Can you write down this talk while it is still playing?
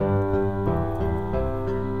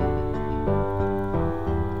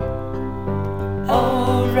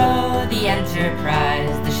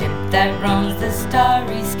Enterprise, the ship that roams the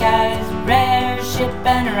starry skies. Rare ship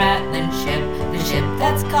and a rattlin ship, the ship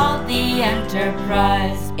that's called the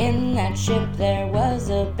Enterprise. In that ship there was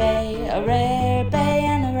a bay, a rare bay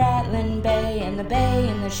and a rattlin bay, and the bay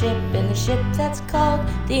in the ship that's called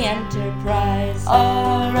the Enterprise.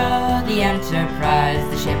 Aura, the Enterprise,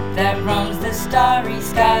 the ship that roams the starry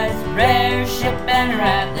skies. Rare ship and a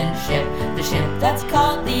rattlin ship, the ship that's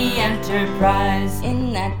called the Enterprise.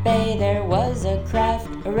 In that bay there was a craft,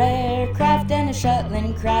 a rare craft and a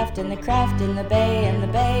shuttlin craft, and the craft in the bay, and the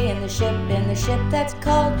bay in the ship that's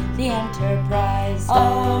called the Enterprise.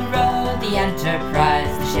 Aura, the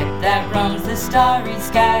Enterprise, the ship that roams the starry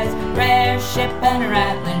skies. Rare ship and a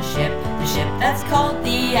rattlin ship, the ship that's called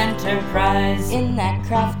the Enterprise. In that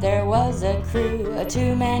craft there was a crew, a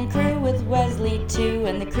two-man crew with Wesley too,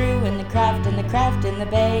 and the crew in the craft, and the craft in the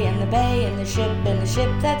bay, and the bay in the ship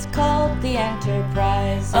that's called the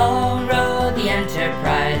Enterprise. Oh, row the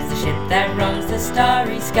Enterprise, the ship that roams the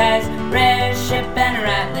starry skies. Rare ship and a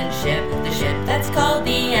rattlin ship, the ship that's called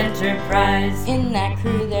the Enterprise. In that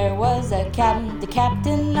crew there was a captain, the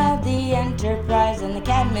captain of the Enterprise, and the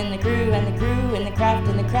captain in the crew, and the crew in the craft,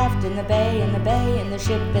 and the craft in the bay, and the bay in the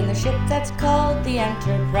ship that's called the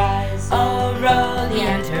Enterprise. Oh, row the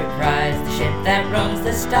Enterprise, the ship that roams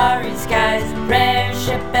the starry skies. Rare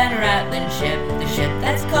ship and a rattlin ship, the ship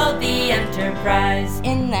that's called the Enterprise.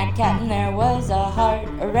 In that captain there was a heart,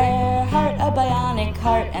 a rare heart, a bionic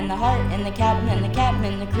heart, and the heart in the captain, and the captain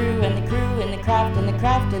in the crew, and the crew in the craft, and the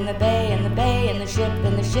craft in the bay, and the bay in the ship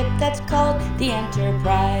that's called the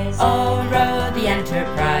Enterprise. Oh, row the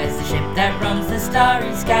Enterprise, the ship that roams the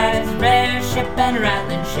starry skies. Rare ship and a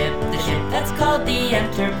rattlin ship, the ship that's called the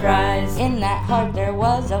Enterprise. In that heart there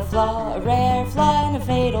was a flaw, a rare flaw and a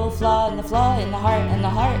fatal flaw, and the flaw in the heart, and the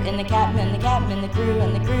heart in the captain, and the captain in the crew,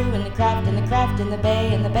 and the crew in the craft, and the craft in the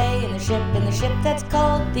bay, and the bay in the ship that's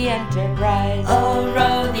called the Enterprise. Oh,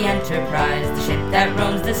 row the Enterprise, the ship that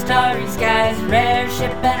roams the starry skies. Rare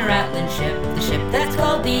ship and a rattlin ship, the ship that's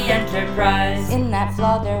called the Enterprise. In that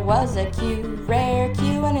flaw there was a Q, rare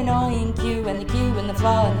Q, an annoying Q, and the Q in the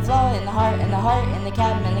flaw, and the flaw in the heart, and the heart in the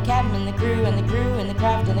captain, and the captain in the crew, and the crew in the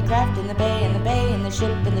craft, and the craft in the bay, and the bay in the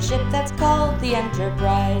ship that's called the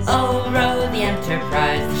Enterprise. Oh, row the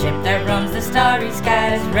Enterprise, the ship that roams the starry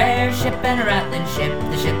skies. Rare ship and a rattlin ship,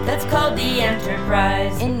 the ship that's called the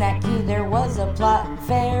Enterprise. In that queue there was a plot,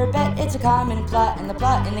 fair bet it's a common plot, and the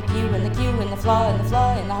plot in the queue, and the queue in the flaw, and the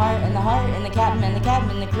flaw in the heart, and the heart in the captain, and the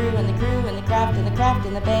captain in the crew, and the crew in the craft, and the craft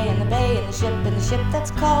in the bay, and the bay in the ship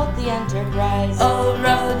that's called the Enterprise. Oh,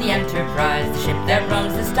 row the Enterprise, the ship that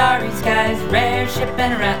roams the starry skies. Rare ship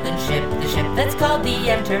and a rattlin ship, the ship that's called the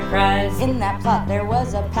Enterprise. In that plot there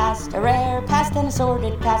was a past, a rare past and a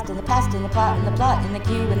sordid past, and the past in the plot, and the plot in the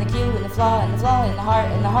queue, and the queue in the flaw, and the flaw in the heart,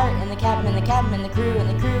 and the heart in the captain, and the captain in the crew, and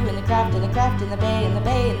the crew in the craft, and the craft in the bay, and the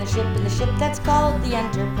bay in the ship that's called the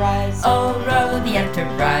Enterprise. Oh, row the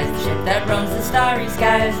Enterprise, the ship that roams the starry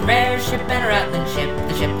skies. Rare ship and a rattlin ship,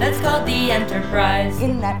 the ship that's called the Enterprise.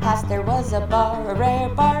 In that past there was a bar, a rare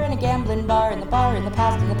bar and a gamblin bar, and the bar in the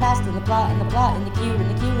past, and the past in the plot, and the plot in the queue, and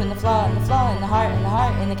the queue in the flaw, and the flaw in the heart, and the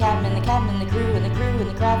heart in the captain, and the captain in the crew, and the crew in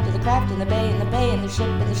the craft, and the craft in the bay, and the bay in the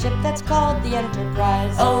ship that's called the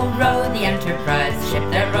Enterprise. Oh, row the Enterprise, the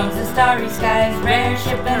ship that roams the starry skies. Rare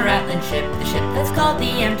ship and a rattlin ship, the ship that's called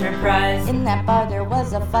the Enterprise. In that bar there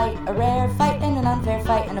was a fight, a rare fight and an unfair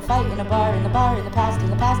fight, and a fight in a bar, and the bar in the past,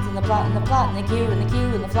 and the past in the plot, and the plot in the queue, and the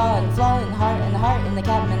queue in the flaw, and the flaw in the heart, and the heart in the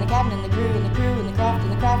captain, and the captain in the crew, and the crew in the craft,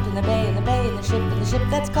 and the craft in the bay, and the bay in the ship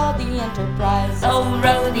that's called the Enterprise. Oh,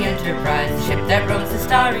 row the Enterprise, the ship that roams the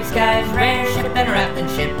starry skies. Rare ship and a rattlin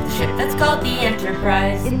ship, the ship that's called the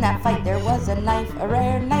Enterprise. In that fight there was a knife, a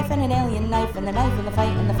rare knife and an alien knife, and the knife in the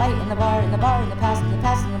fight, and the fight in the bar, and the bar in the past, and the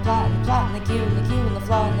past in the plot, and the plot in the queue, and the queue in the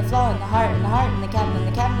flaw, and the flaw in the heart, and the heart in the captain, and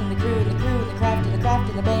the captain in the crew, and the crew in the craft, and the craft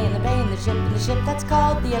in the bay, and the bay in the ship that's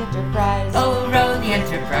called the Enterprise. Oh, row the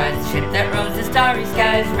Enterprise, the ship that roams the starry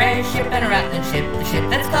skies. Rare ship and a rattlin ship, the ship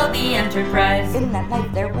that's called the Enterprise. In that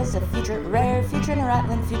night there was a future, rare future and a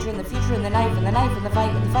rattlin future, and the future and the knife, and the knife and the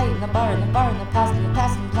fight, and the fight and the bar, and the bar and the past, and the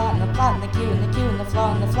past and the plot, and the plot and the queue, and the queue and the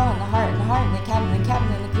flaw, and the flaw and the heart, and the heart and the captain, and the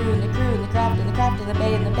captain and the crew, and the crew and the craft, and the craft in the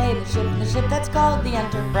bay, and the bay and the ship that's called the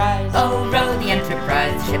Enterprise. Oh, row the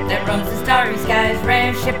Enterprise, the ship that roams the starry skies.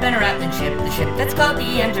 Rare ship and a rattlin ship, the ship that's called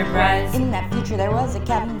the Enterprise. In that future there was a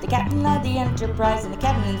captain, the captain of the Enterprise, and the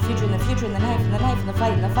captain in the future, and the future, and the knife, and the knife, and the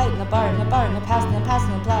fight, and the fight, and the bar, and the bar, and the past, and the past,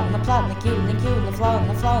 and the plot, and the plot, and the queue, and the queue, and the flaw, and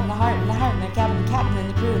the flaw, and the heart, and the heart, and the captain, and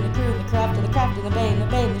the crew, and the crew, and the craft, and the craft in the bay, and the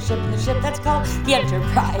bay, and the ship that's called the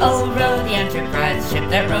Enterprise. Oh, row the Enterprise, the ship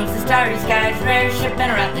that roams the starry skies. Rare ship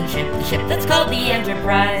and a rattlin ship, the ship that's called the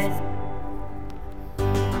Enterprise.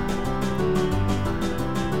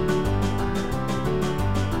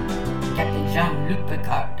 Jean-Luc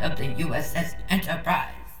Picard of the USS Enterprise.